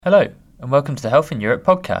Hello, and welcome to the Health in Europe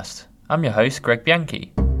podcast. I'm your host, Greg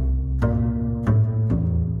Bianchi.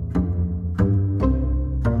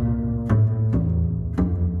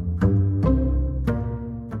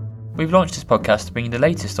 We've launched this podcast to bring you the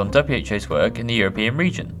latest on WHO's work in the European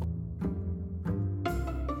region.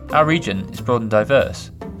 Our region is broad and diverse.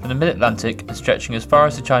 From the mid-Atlantic and stretching as far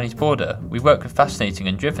as the Chinese border, we work with fascinating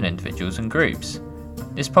and driven individuals and groups.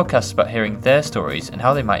 This podcast is about hearing their stories and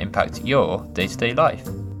how they might impact your day-to-day life.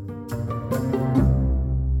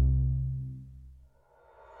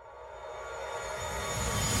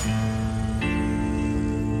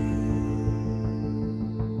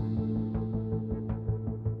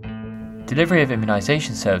 Delivery of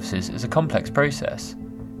immunisation services is a complex process.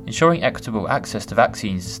 Ensuring equitable access to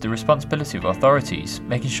vaccines is the responsibility of authorities,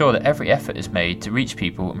 making sure that every effort is made to reach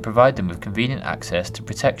people and provide them with convenient access to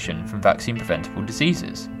protection from vaccine-preventable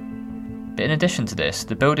diseases. But in addition to this,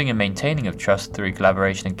 the building and maintaining of trust through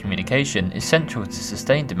collaboration and communication is central to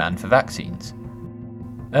sustain demand for vaccines.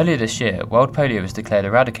 Earlier this year, world polio was declared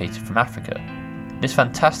eradicated from Africa. This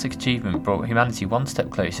fantastic achievement brought humanity one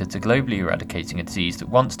step closer to globally eradicating a disease that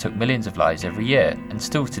once took millions of lives every year and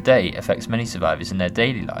still today affects many survivors in their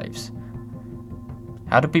daily lives.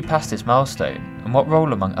 How did we pass this milestone, and what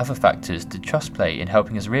role among other factors did trust play in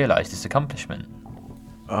helping us realise this accomplishment?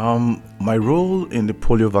 My role in the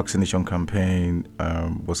polio vaccination campaign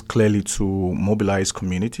was clearly to mobilise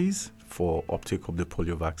communities for uptake of the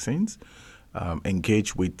polio vaccines,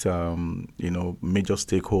 engage with major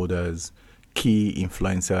stakeholders, key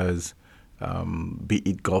influencers, be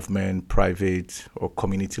it government, private, or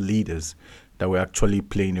community leaders that were actually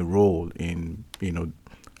playing a role in,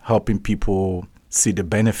 helping people see the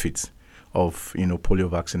benefits of, polio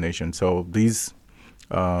vaccination. So these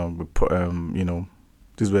were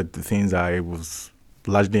the things I was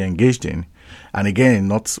largely engaged in. And again,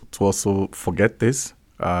 not to also forget this,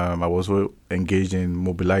 I was also engaged in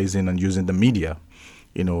mobilizing and using the media,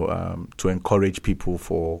 to encourage people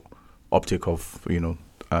for uptake of,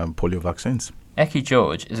 polio vaccines. Eki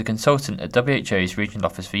George is a consultant at WHO's Regional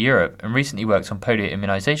Office for Europe and recently worked on polio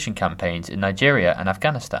immunisation campaigns in Nigeria and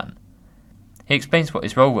Afghanistan. He explains what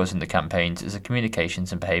his role was in the campaigns as a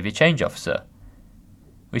communications and behaviour change officer.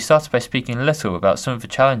 We started by speaking a little about some of the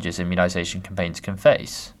challenges immunisation campaigns can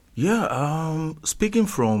face. Speaking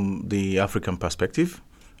from the African perspective,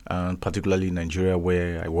 and particularly Nigeria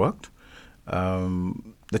where I worked,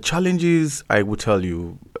 the challenges, I would tell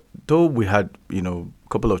you, though we had, a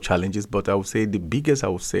couple of challenges, but I would say the biggest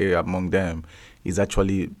among them is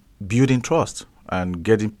actually building trust and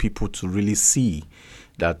getting people to really see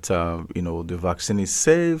that, the vaccine is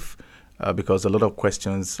safe, because a lot of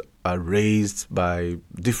questions are raised by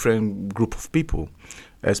different group of people,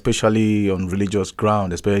 especially on religious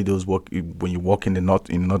ground, especially when you walk in the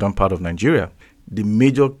northern part of Nigeria. The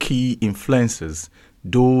major key influencers,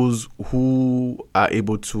 those who are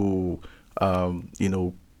able to,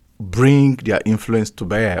 bring their influence to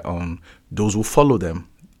bear on those who follow them.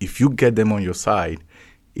 If you get them on your side,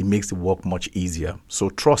 it makes the work much easier.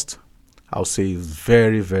 So trust, I'll say, is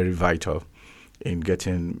very, very vital in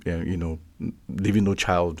getting, leaving no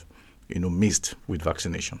child, missed with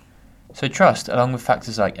vaccination. So trust, along with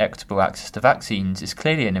factors like equitable access to vaccines, is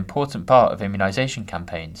clearly an important part of immunisation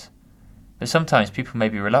campaigns. But sometimes people may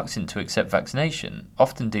be reluctant to accept vaccination,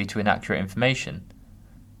 often due to inaccurate information.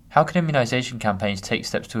 How can immunisation campaigns take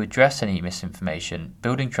steps to address any misinformation,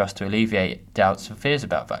 building trust to alleviate doubts and fears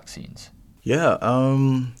about vaccines?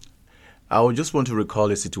 I would just want to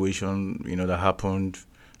recall a situation, that happened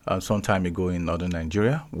some time ago in northern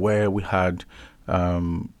Nigeria, where we had,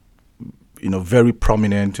 very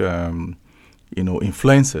prominent,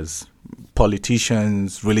 influencers,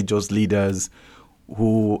 politicians, religious leaders,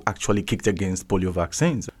 who actually kicked against polio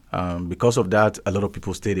vaccines. Because of that, a lot of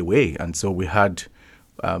people stayed away, and so we had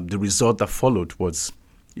the result that followed was,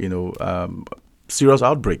 serious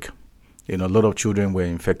outbreak. A lot of children were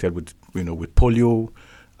infected with polio,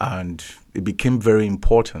 and it became very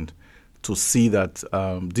important to see that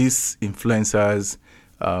these influencers,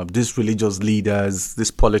 these religious leaders,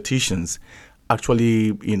 these politicians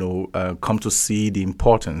actually, come to see the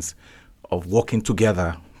importance of working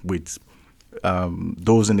together with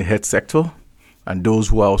those in the health sector and those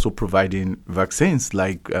who are also providing vaccines,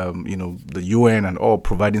 like, the UN and all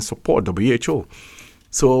providing support, WHO.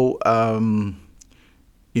 So,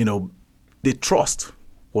 the trust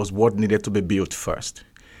was what needed to be built first.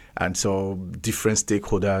 And so different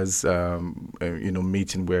stakeholders,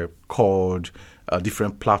 meetings were called,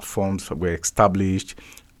 different platforms were established.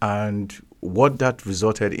 And what that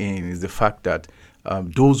resulted in is the fact that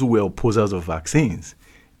those who were opposers of vaccines,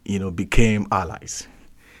 became allies.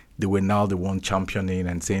 they were now the one championing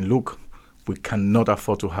and saying, look, we cannot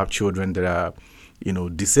afford to have children that are,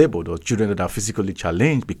 disabled or children that are physically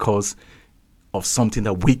challenged because of something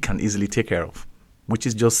that we can easily take care of, which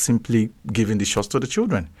is just simply giving the shots to the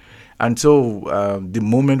children. And so the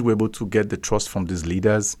moment we're able to get the trust from these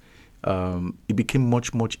leaders, it became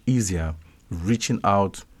much, much easier reaching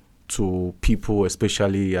out to people,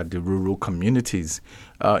 especially at the rural communities.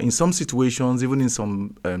 In some situations, even in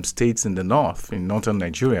some states in the north, in northern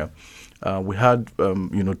Nigeria, we had,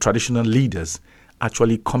 traditional leaders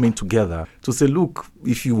actually coming together to say, look,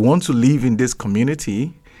 if you want to live in this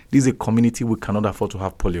community, this is a community we cannot afford to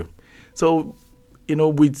have polio. So,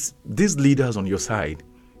 with these leaders on your side,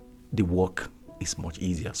 the work is much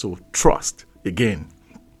easier. So trust, again,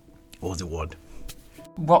 was the word.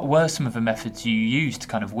 What were some of the methods you used to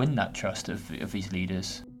kind of win that trust of these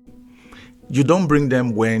leaders? You don't bring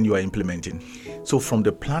them when you are implementing. So from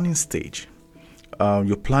the planning stage,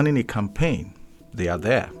 you're planning a campaign. They are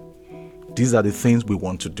there. These are the things we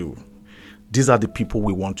want to do. These are the people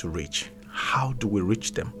we want to reach. How do we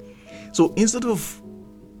reach them? So instead of,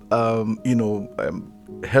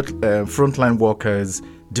 frontline workers,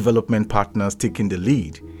 development partners taking the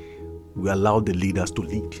lead, we allow the leaders to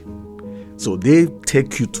lead. So they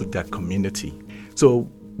take you to that community. So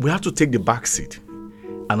we have to take the back seat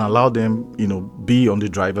and allow them, be on the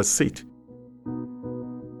driver's seat.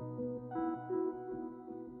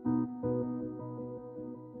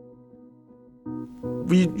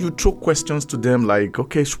 You throw questions to them like,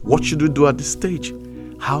 okay, what should we do at this stage?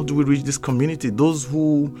 How do we reach this community? Those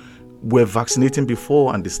who were vaccinating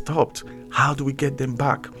before and they stopped, how do we get them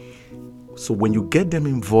back? So when you get them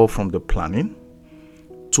involved from the planning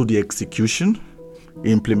to the execution,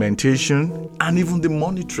 implementation, and even the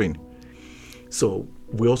monitoring. So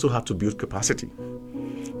we also have to build capacity,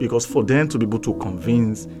 because for them to be able to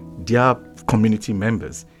convince their community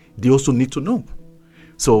members, they also need to know.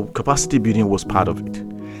 So capacity building was part of it.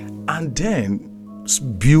 And then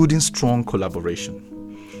building strong collaboration.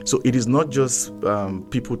 So it is not just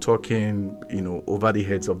people talking, over the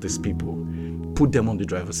heads of these people. Put them on the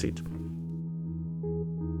driver's seat.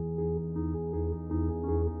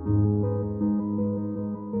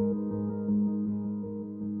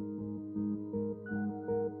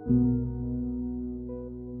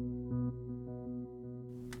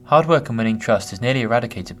 Hard work and winning trust has nearly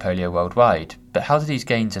eradicated polio worldwide, but how do these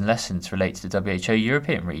gains and lessons relate to the WHO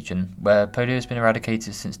European region, where polio has been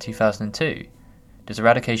eradicated since 2002? Does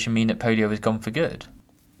eradication mean that polio is gone for good?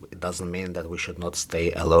 It doesn't mean that we should not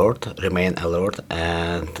stay alert, remain alert,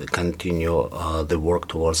 and continue the work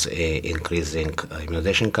towards increasing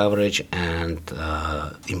immunization coverage and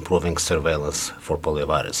improving surveillance for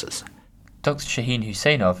polioviruses. Dr. Shaheen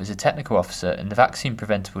Husseinov is a technical officer in the Vaccine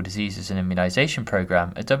Preventable Diseases and Immunisation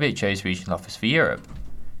Programme at WHO's Regional Office for Europe.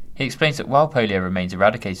 He explains that while polio remains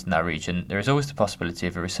eradicated in that region, there is always the possibility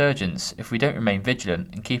of a resurgence if we don't remain vigilant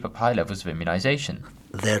and keep up high levels of immunisation.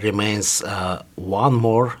 There remains one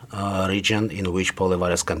more region in which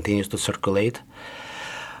poliovirus continues to circulate.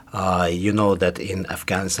 You know that in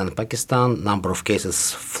Afghanistan and Pakistan, number of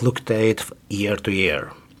cases fluctuate year to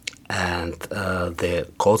year. And the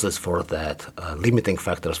causes for that, limiting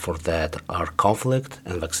factors for that, are conflict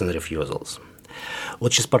and vaccine refusals.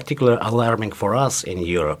 What is particularly alarming for us in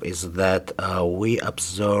Europe is that we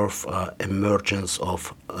observe emergence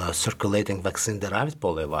of circulating vaccine-derived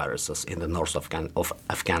polioviruses in the north of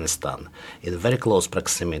Afghanistan, in very close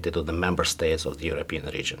proximity to the member states of the European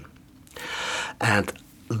region. And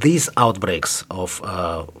these outbreaks of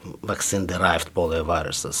vaccine-derived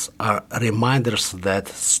polioviruses are reminders that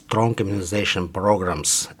strong immunization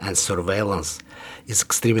programs and surveillance is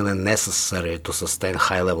extremely necessary to sustain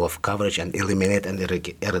high level of coverage and eliminate and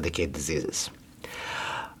eradicate diseases.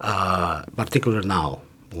 Particularly now,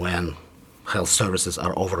 when health services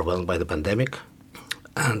are overwhelmed by the pandemic,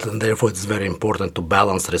 and therefore it's very important to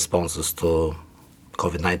balance responses to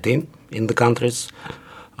COVID-19 in the countries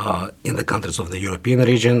of the European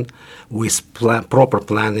region, with proper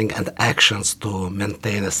planning and actions to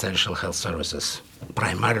maintain essential health services,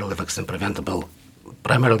 primarily vaccine-preventable,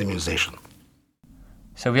 primarily immunization.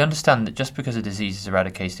 So we understand that just because a disease is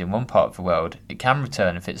eradicated in one part of the world, it can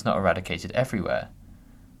return if it's not eradicated everywhere.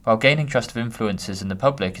 While gaining trust of influencers and the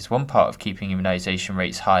public is one part of keeping immunisation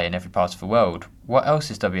rates high in every part of the world, what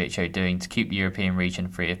else is WHO doing to keep the European region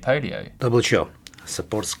free of polio? WHO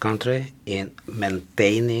supports country in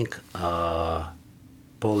maintaining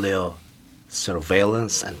polio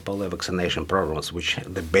surveillance and polio vaccination programs, which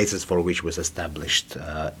the basis for which was established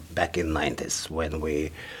back in 90s when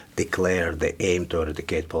we declared the aim to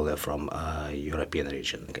eradicate polio from European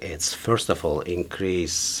region. It's first of all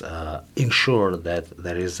ensure that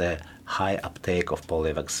there is a high uptake of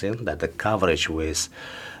polio vaccine, that the coverage with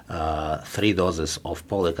 3 doses of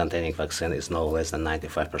polio-containing vaccine is no less than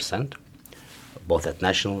 95%, both at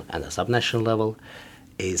national and at subnational level,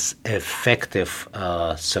 is effective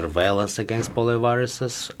surveillance against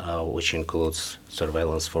polioviruses, which includes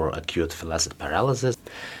surveillance for acute flaccid paralysis.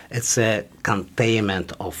 It's a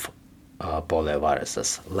containment of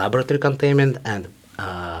polioviruses, laboratory containment and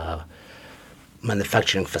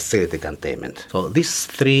manufacturing facility containment. So these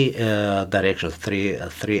 3 directions, three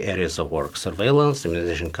areas of work: surveillance,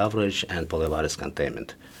 immunization coverage, and poliovirus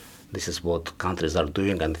containment. This is what countries are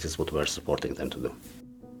doing, and this is what we're supporting them to do.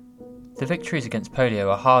 The victories against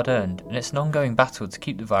polio are hard-earned, and it's an ongoing battle to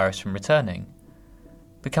keep the virus from returning.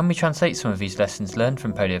 But can we translate some of these lessons learned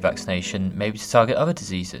from polio vaccination maybe to target other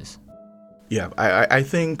diseases? Yeah, I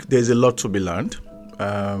think there's a lot to be learned.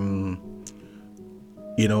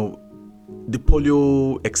 The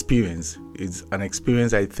polio experience is an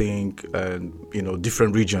experience I think,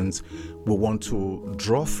 different regions will want to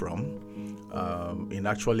draw from in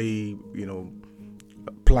actually,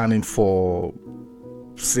 planning for,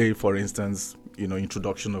 say, for instance,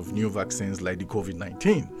 introduction of new vaccines like the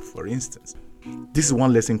COVID-19, for instance. This is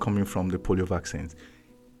one lesson coming from the polio vaccines.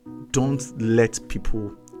 Don't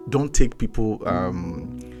take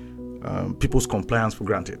people's compliance for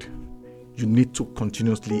granted. You need to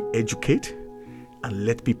continuously educate and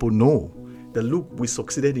let people know that, look, we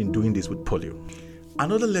succeeded in doing this with polio.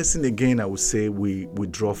 Another lesson, again, I would say we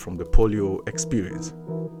draw from the polio experience: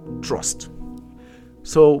 trust.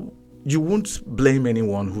 So you won't blame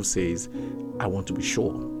anyone who says, I want to be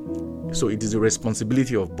sure. So it is the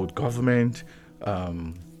responsibility of both government,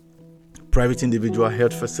 private individual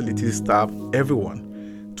health facilities, staff,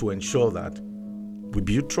 everyone, to ensure that we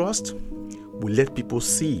build trust, we let people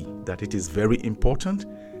see that it is very important,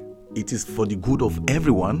 it is for the good of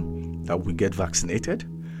everyone that we get vaccinated,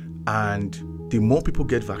 and the more people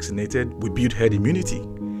get vaccinated, we build herd immunity,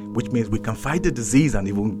 which means we can fight the disease and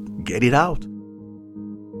even get it out.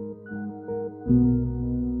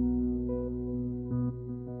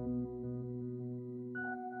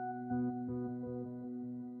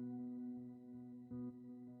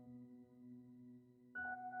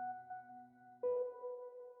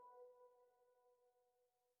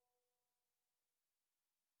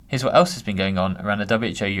 Here's what else has been going on around the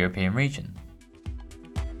WHO European region.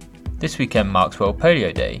 This weekend marks World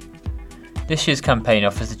Polio Day. This year's campaign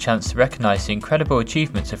offers a chance to recognise the incredible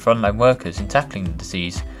achievements of frontline workers in tackling the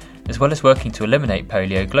disease, as well as working to eliminate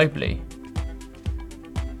polio globally.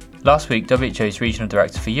 Last week, WHO's Regional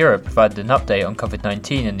Director for Europe provided an update on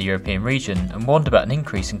COVID-19 in the European region and warned about an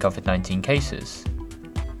increase in COVID-19 cases.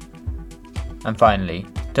 And finally,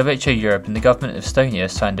 WHO Europe and the government of Estonia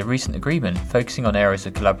signed a recent agreement focusing on areas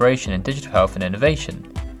of collaboration in digital health and innovation.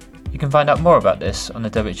 You can find out more about this on the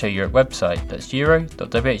WHO Europe website, that's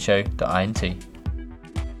euro.who.int.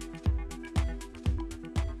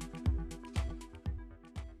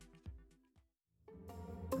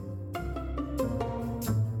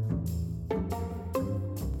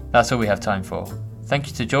 That's all we have time for. Thank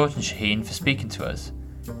you to George and Shaheen for speaking to us.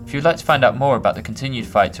 If you'd like to find out more about the continued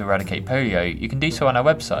fight to eradicate polio, you can do so on our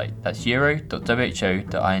website, that's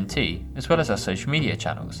euro.who.int, as well as our social media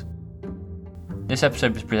channels. This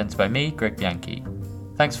episode was presented by me, Greg Bianchi.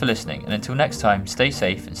 Thanks for listening, and until next time, stay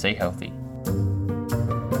safe and stay healthy.